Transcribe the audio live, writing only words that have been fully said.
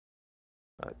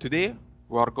Today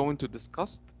we are going to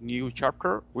discuss new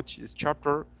chapter, which is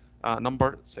chapter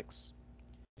number 6.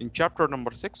 In chapter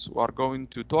number 6, we are going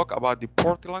to talk about the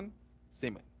Portland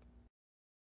cement,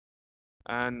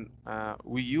 and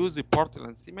we use the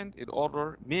Portland cement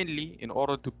mainly in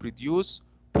order to produce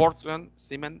Portland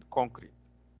cement concrete.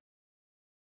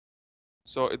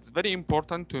 So it's very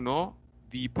important to know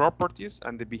the properties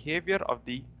and the behavior of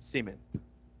the cement.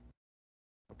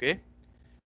 Okay,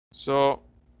 so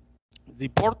the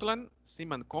Portland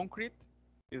cement concrete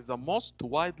is the most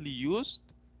widely used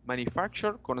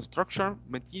manufactured construction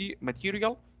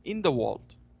material in the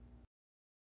world,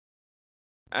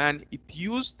 and it's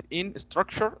used in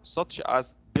structure such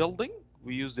as building.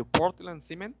 We use the Portland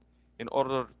cement in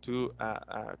order to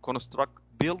construct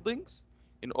buildings,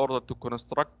 in order to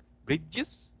construct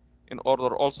bridges, in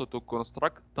order also to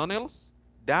construct tunnels,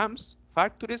 dams,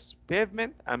 factories,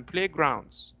 pavement, and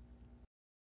playgrounds,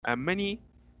 and many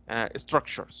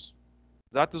structures.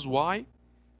 That is why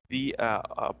the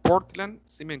Portland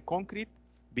cement concrete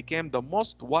became the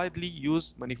most widely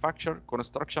used manufactured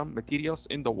construction materials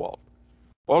in the world.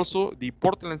 Also, the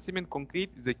Portland cement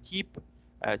concrete is a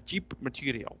cheap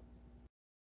material.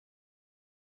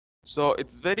 So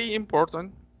it's very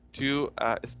important to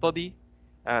study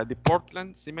the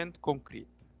Portland cement concrete.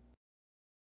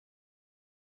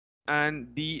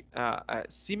 And the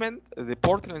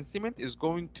Portland cement is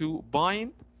going to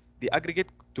bind the aggregate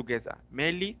together.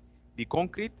 Mainly, the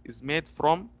concrete is made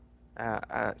from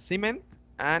cement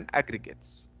and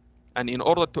aggregates. And in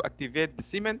order to activate the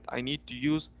cement, I need to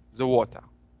use the water.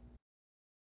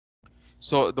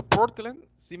 So the Portland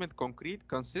cement concrete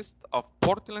consists of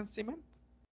Portland cement.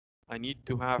 I need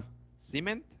to have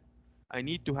cement. I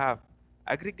need to have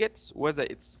aggregates, whether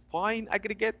it's fine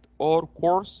aggregate or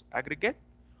coarse aggregate.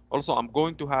 Also, I'm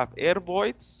going to have air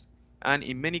voids, and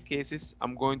in many cases,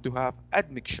 I'm going to have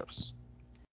admixtures.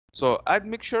 So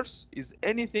admixtures is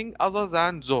anything other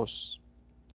than those.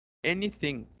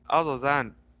 Anything other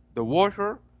than the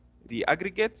water, the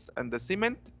aggregates, and the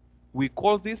cement, we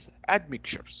call this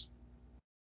admixtures.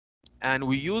 And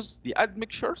we use the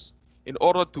admixtures in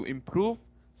order to improve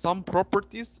some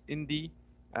properties in the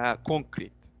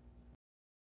concrete.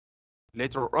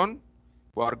 Later on,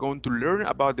 we are going to learn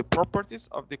about the properties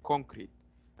of the concrete,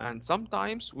 and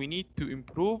sometimes we need to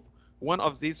improve one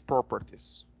of these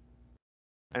properties,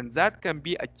 and that can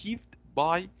be achieved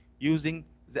by using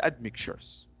the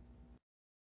admixtures.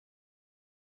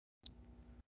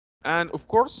 And of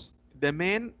course, the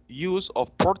main use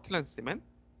of Portland cement,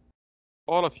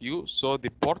 all of you saw the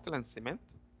Portland cement,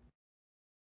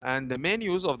 and the main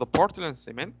use of the Portland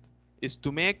cement is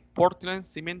to make Portland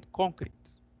cement concrete.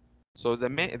 So the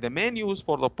main use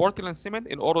for the Portland cement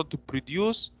in order to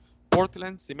produce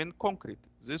Portland cement concrete,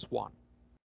 this one.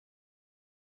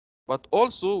 But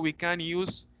also we can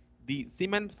use the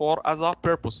cement for other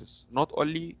purposes, not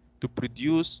only to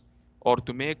produce or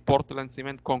to make Portland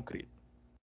cement concrete.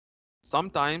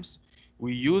 Sometimes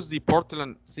we use the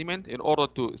Portland cement in order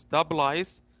to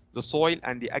stabilize the soil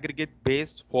and the aggregate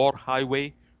base for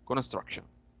highway construction.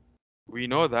 We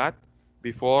know that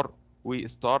before we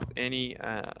start any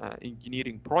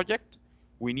engineering project,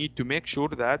 we need to make sure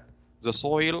that the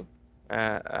soil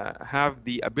have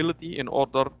the ability in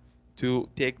order to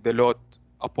take the load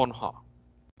upon her.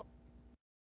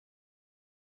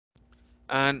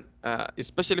 And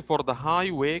especially for the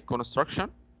highway construction,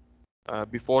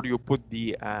 before you put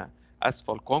the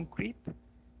asphalt concrete,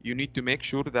 you need to make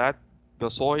sure that the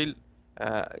soil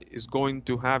is going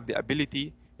to have the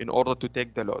ability in order to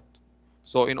take the load.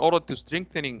 So in order to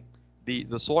strengthening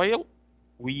the soil,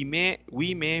 we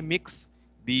may mix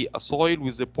the soil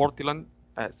with the Portland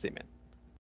cement.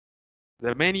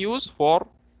 The main use for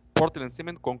Portland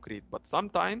cement concrete, but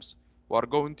sometimes we are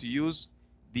going to use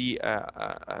the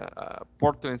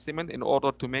Portland cement in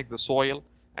order to make the soil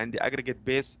and the aggregate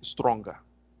base stronger.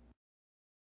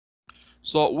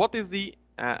 So what is the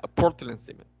Portland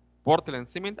cement? Portland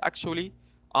cement actually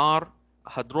are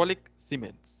hydraulic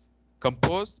cements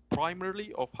composed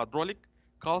primarily of hydraulic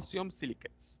calcium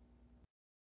silicates.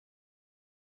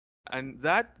 And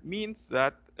that means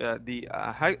that the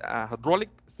hydraulic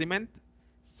cement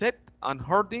set and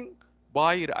hardening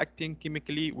by reacting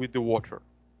chemically with the water.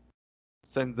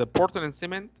 Since the Portland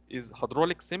cement is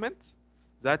hydraulic cement,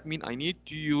 that means I need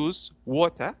to use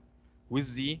water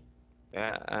with the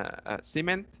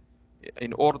cement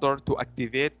in order to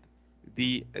activate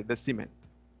the cement.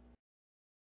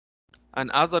 And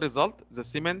as a result, the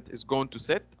cement is going to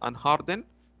set and harden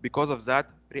because of that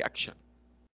reaction.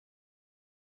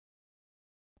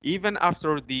 Even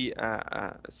after the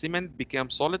cement became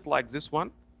solid like this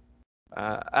one,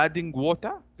 adding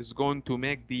water is going to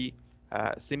make the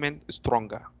cement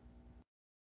stronger.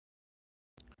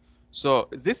 So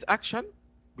this action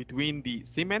between the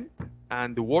cement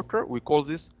and the water, we call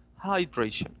this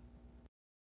hydration.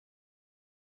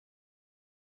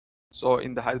 So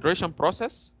in the hydration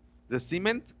process, the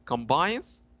cement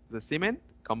combines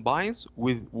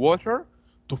with water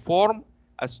to form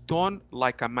a stone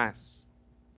like a mass,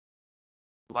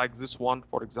 like this one,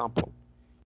 for example.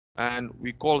 And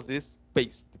we call this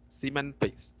paste, cement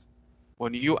paste.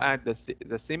 When you add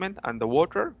the cement and the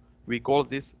water, we call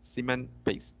this cement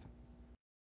paste.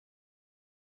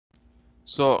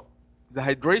 So the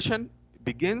hydration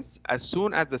begins as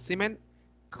soon as the cement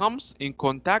comes in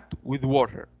contact with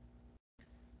water.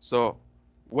 So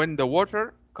when the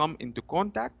water come into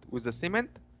contact with the cement,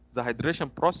 the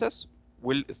hydration process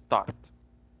will start.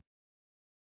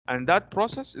 And that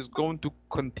process is going to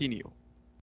continue.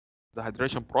 The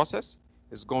hydration process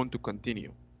is going to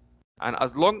continue. And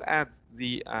as long as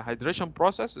the hydration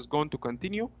process is going to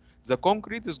continue, the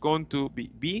concrete is going to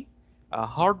be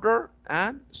harder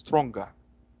and stronger.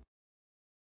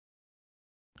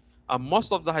 And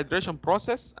most of the hydration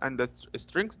process and the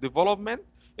strength development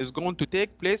is going to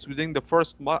take place within the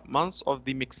first months of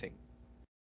the mixing.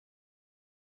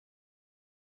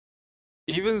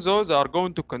 Even though they are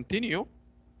going to continue,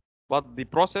 but the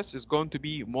process is going to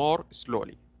be more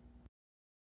slowly.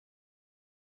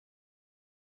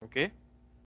 Okay?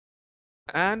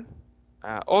 And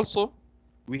also,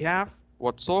 we have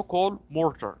what's so-called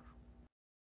mortar.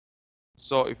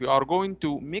 So if you are going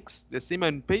to mix the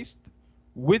cement paste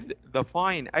with the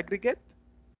fine aggregate,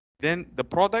 then the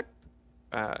product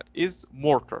is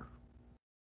mortar.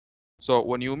 So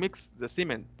when you mix the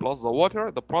cement plus the water,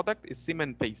 the product is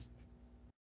cement paste.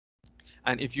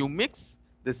 And if you mix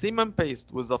the cement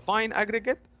paste with the fine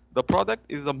aggregate, the product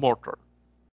is a mortar.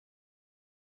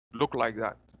 Look like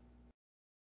that.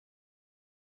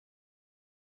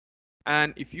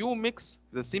 And if you mix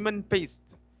the cement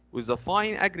paste with the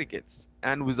fine aggregates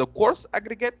and with the coarse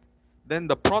aggregate, then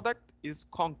the product is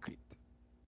concrete.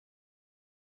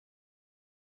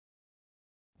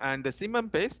 And the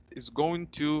cement paste is going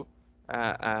to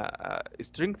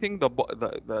strengthen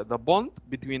the bond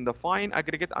between the fine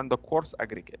aggregate and the coarse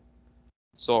aggregate.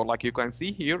 So like you can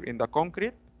see here in the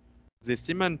concrete, the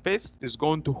cement paste is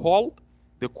going to hold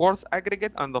the coarse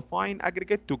aggregate and the fine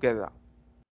aggregate together.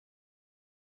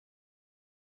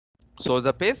 So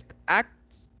the paste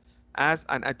acts as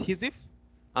an adhesive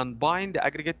and bind the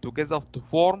aggregate together to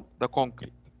form the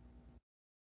concrete.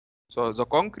 So the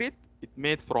concrete, it's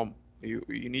made from, you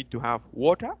need to have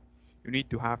water, you need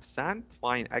to have sand,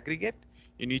 fine aggregate,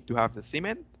 you need to have the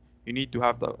cement, you need to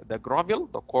have the gravel,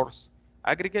 the coarse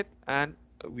aggregate, and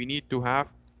we need to have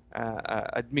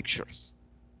admixtures.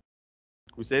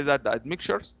 We say that the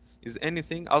admixtures is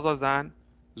anything other than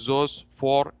those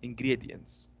 4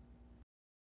 ingredients.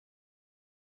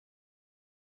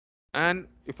 And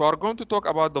if we are going to talk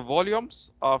about the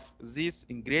volumes of these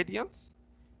ingredients,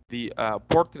 the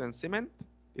Portland cement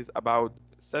is about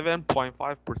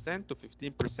 7.5% to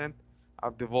 15%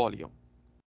 of the volume.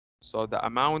 So the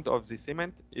amount of the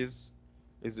cement is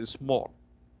small.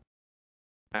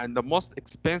 And the most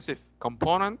expensive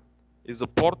component is the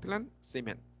Portland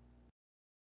cement.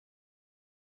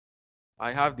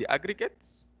 I have the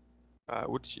aggregates,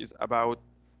 which is about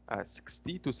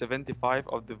 60 to 75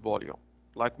 of the volume.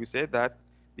 Like we said that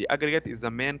the aggregate is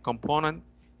the main component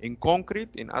in concrete,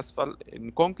 in asphalt,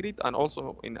 in concrete, and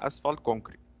also in asphalt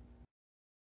concrete.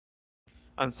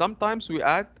 And sometimes we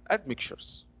add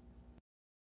admixtures.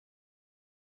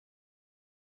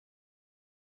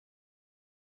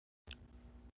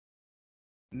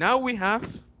 Now we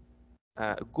have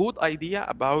a good idea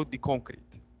about the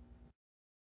concrete.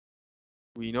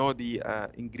 We know the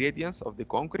ingredients of the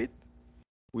concrete.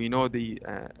 We know the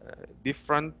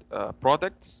different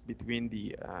products between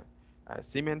the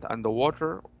cement and the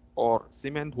water, or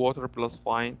cement, water plus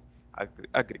fine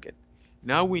aggregate.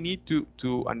 Now we need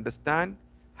to understand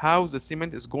how the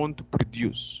cement is going to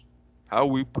produce, how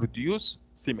we produce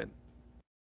cement.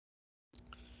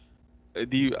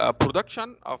 The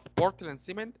production of Portland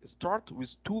cement starts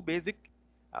with 2 basic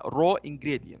raw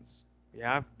ingredients. We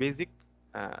have basic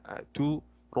 2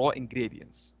 raw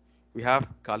ingredients. We have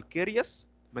calcareous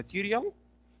material,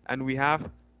 and we have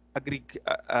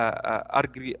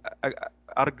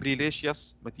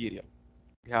argillaceous material.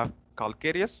 We have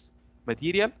calcareous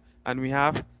material and we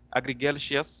have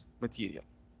argillaceous material.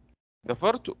 The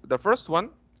first one,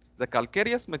 the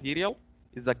calcareous material,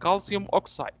 is the calcium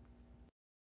oxide.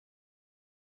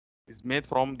 It's made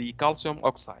from the calcium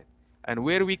oxide. And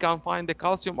where we can find the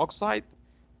calcium oxide,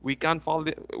 we can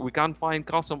find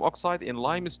calcium oxide in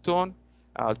limestone,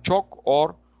 chalk,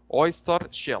 or oyster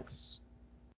shells.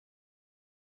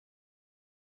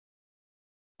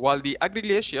 While the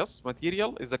aggregaceous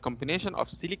material is a combination of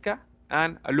silica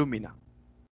and alumina,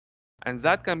 and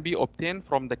that can be obtained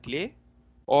from the clay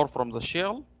or from the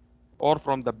shell or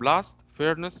from the blast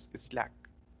furnace slag.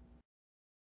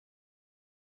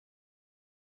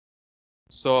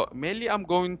 So mainly I'm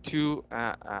going to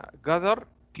gather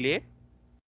clay,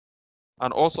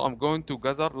 and also I'm going to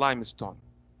gather limestone.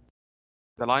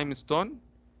 The limestone,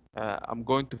 I'm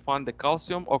going to find the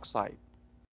calcium oxide,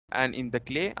 and in the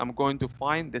clay I'm going to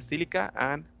find the silica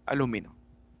and alumina.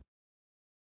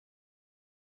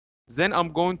 Then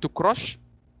I'm going to crush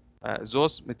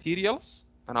those materials,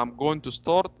 and I'm going to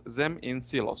store them in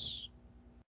silos.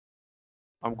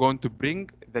 I'm going to bring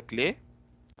the clay,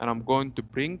 and I'm going to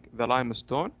bring the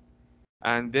limestone,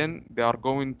 and then they are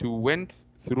going to went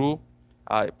through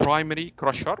a primary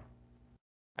crusher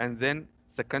and then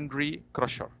secondary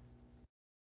crusher.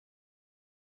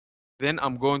 Then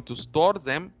I'm going to store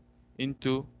them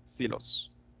into silos.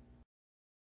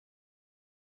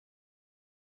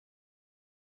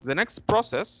 The next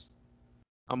process,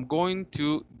 I'm going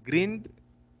to grind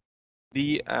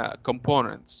the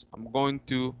components. I'm going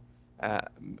to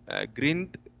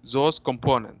grind those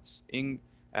components in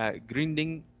a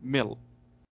grinding mill.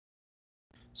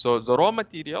 So the raw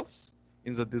materials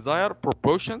in the desired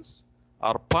proportions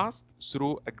are passed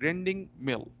through a grinding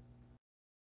mill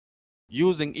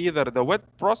using either the wet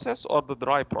process or the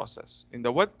dry process. In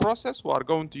the wet process, we are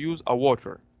going to use a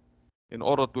water in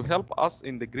order to help us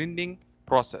in the grinding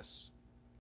process.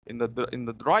 In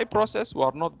the dry process, we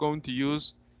are not going to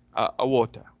use a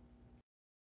water.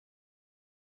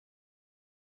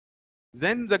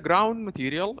 Then the ground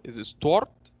material is stored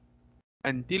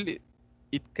until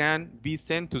it can be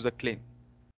sent to the kiln.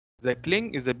 The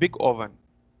kiln is a big oven.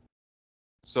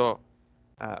 So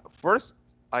first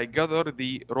I gather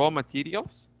the raw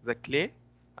materials, the clay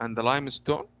and the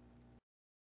limestone.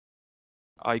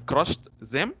 I crushed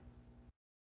them.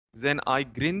 Then I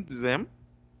grind them.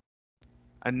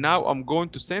 And now I'm going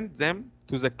to send them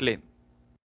to the kiln.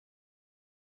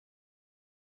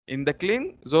 In the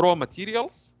kiln, the raw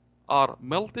materials are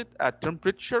melted at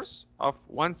temperatures of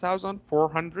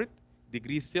 1400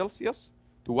 degrees Celsius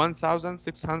to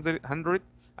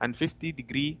 1650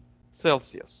 degrees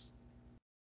Celsius.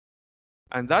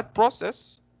 And that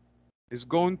process is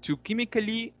going to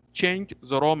chemically change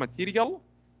the raw material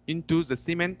into the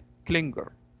cement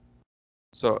clinker.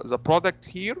 So the product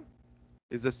here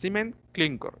is a cement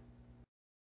clinker.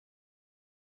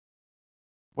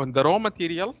 When the raw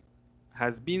material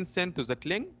has been sent to the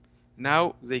kiln,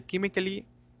 now they chemically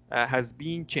has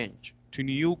been changed to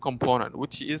new component,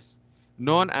 which is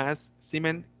known as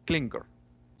cement clinker.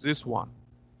 This one.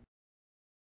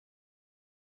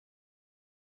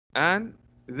 And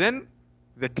then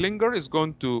the clinker is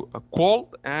going to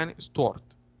cooled and stored.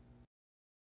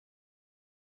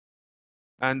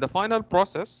 And the final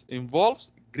process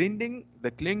involves grinding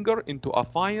the clinker into a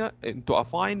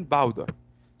fine powder.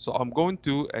 So I'm going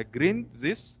to grind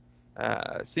this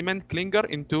cement clinker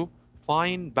into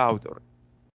fine powder.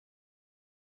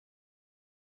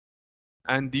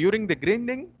 And during the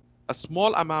grinding, a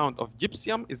small amount of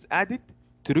gypsum is added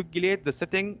to regulate the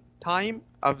setting time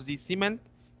of the cement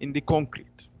in the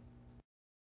concrete.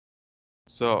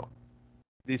 So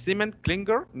the cement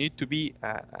clinker need to be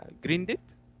grinded,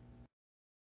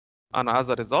 and as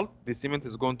a result, the cement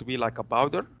is going to be like a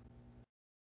powder.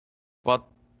 But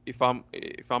if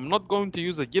I'm not going to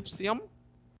use a gypsum,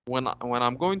 when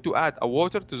I'm going to add a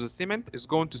water to the cement, it's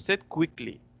going to set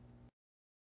quickly.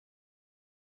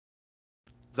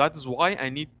 That is why I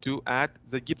need to add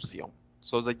the gypsum.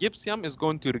 So the gypsum is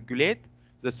going to regulate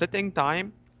the setting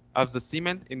time of the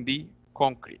cement in the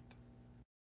concrete.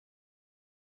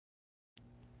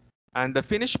 And the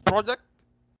finished product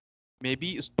may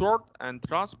be stored and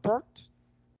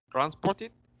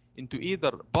transported into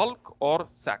either bulk or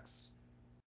sacks.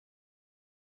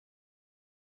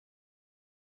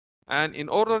 And in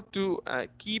order to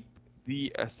keep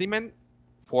the cement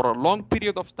for a long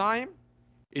period of time,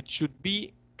 it should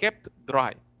be kept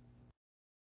dry.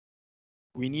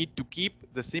 We need to keep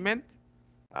the cement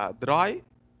dry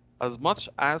as much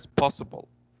as possible.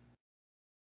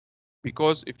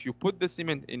 Because if you put the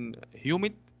cement in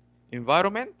humid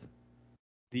environment,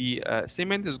 the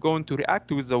cement is going to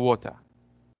react with the water.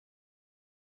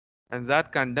 And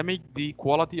that can damage the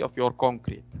quality of your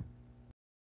concrete.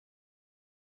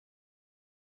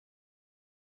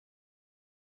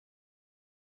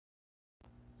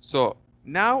 So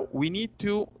now we need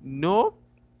to know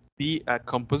the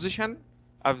composition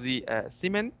of the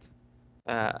cement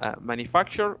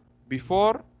manufacture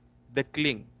before the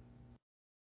kiln.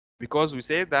 because we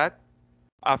say that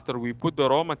after we put the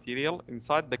raw material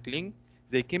inside the kiln,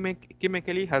 the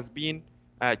chemically has been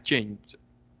changed.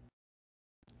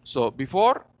 So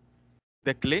before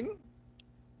the kiln,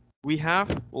 we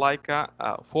have like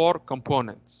 4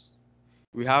 components.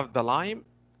 We have the lime,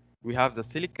 we have the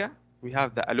silica, we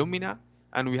have the alumina,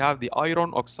 and we have the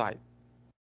iron oxide.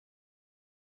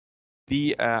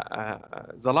 The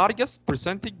largest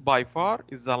percentage by far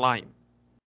is the lime,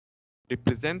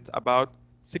 represent about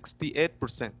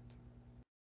 68%.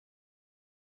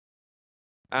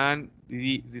 And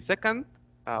the second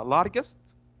largest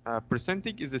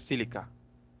percentage is the silica,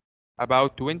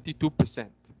 about 22%.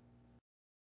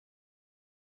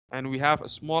 And we have a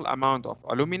small amount of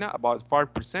alumina, about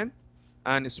 5%,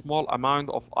 and a small amount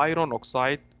of iron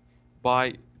oxide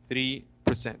by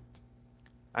 3%.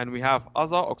 And we have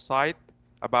other oxide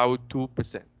about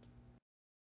 2%.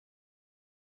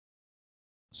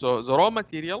 So the raw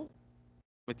materials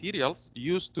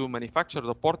used to manufacture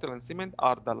the Portland cement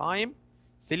are the lime,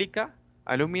 silica,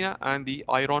 alumina, and the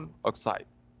iron oxide.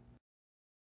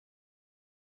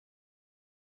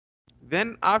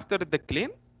 Then after the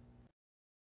kiln,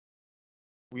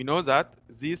 we know that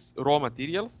these raw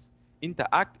materials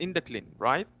interact in the kiln,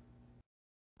 right?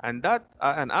 And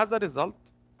as a result,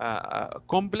 a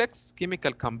complex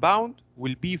chemical compound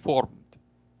will be formed.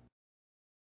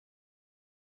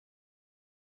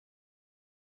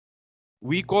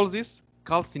 We call this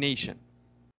calcination.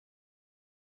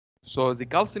 So the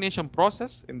calcination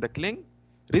process in the kiln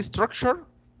restructure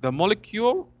the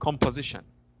molecule composition,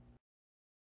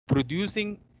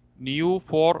 producing new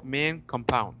 4 main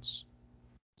compounds.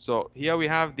 So here we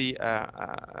have the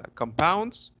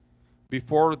compounds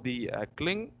before the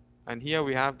kiln, and here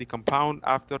we have the compound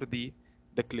after the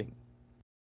kiln.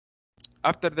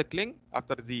 After the kiln,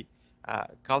 after the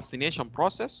calcination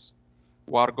process,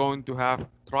 we are going to have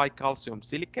tricalcium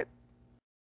silicate.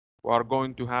 We are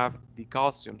going to have the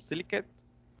calcium silicate.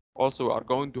 Also, we are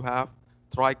going to have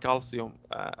tricalcium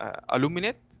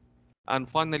aluminate. And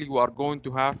finally, we are going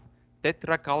to have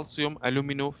tetracalcium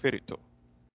aluminoferrito.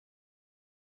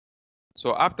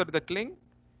 So after the kiln,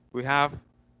 we have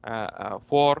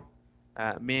 4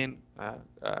 main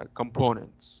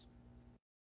components.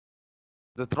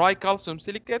 The tricalcium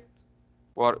silicate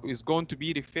is going to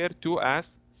be referred to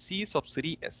as C sub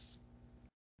 3S.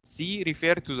 C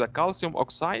refer to the calcium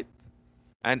oxide,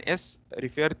 and S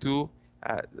refer to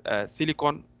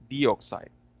silicon dioxide.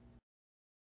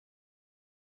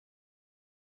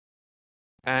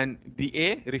 And the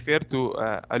A refer to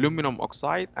aluminum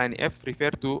oxide, and F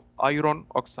refer to iron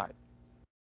oxide.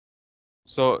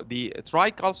 So the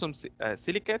tricalcium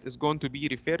silicate is going to be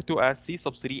referred to as C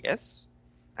sub 3S,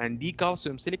 and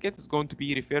decalcium silicate is going to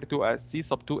be referred to as C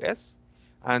sub 2S,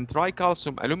 and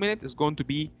tricalcium aluminate is going to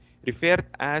be referred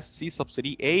as C sub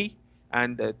 3A,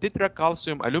 and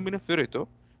tetracalcium aluminoferrito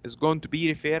is going to be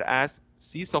referred as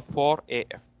C sub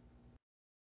 4AF.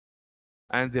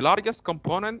 And the largest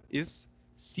component is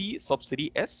C sub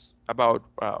 3S, about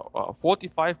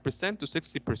 45% to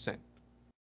 60%.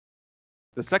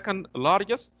 The second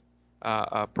largest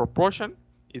proportion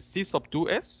is C sub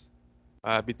 2S,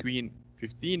 between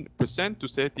 15% to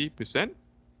 30%.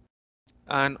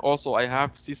 And also I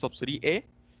have C sub 3A,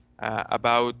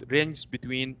 about range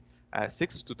between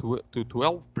 6 to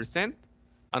 12%.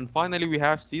 And finally, we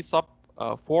have C sub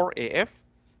 4AF,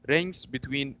 range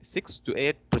between 6 to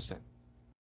 8%.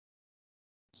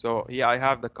 So here I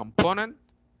have the component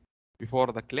before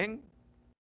the kiln,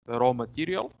 the raw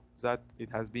material that it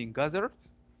has been gathered,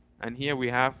 and here we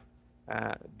have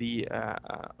the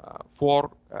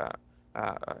 4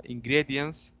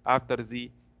 ingredients after the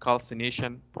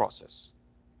calcination process.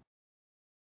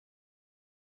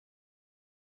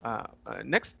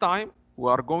 Next time,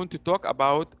 we are going to talk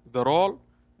about the role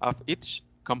of each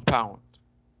compound.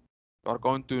 We are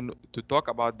going to talk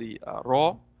about the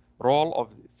role of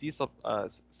C sub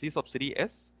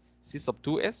 3S, C sub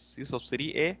 2S, C sub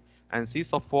 3A, and C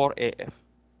sub 4AF.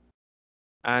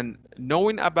 And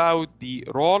knowing about the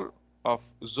role of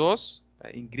those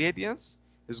ingredients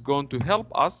is going to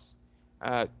help us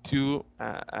to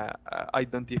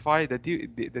identify the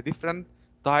different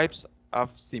types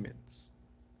of cements.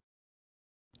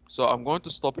 So I'm going to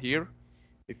stop here.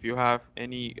 If you have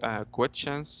any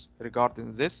questions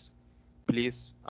regarding this, please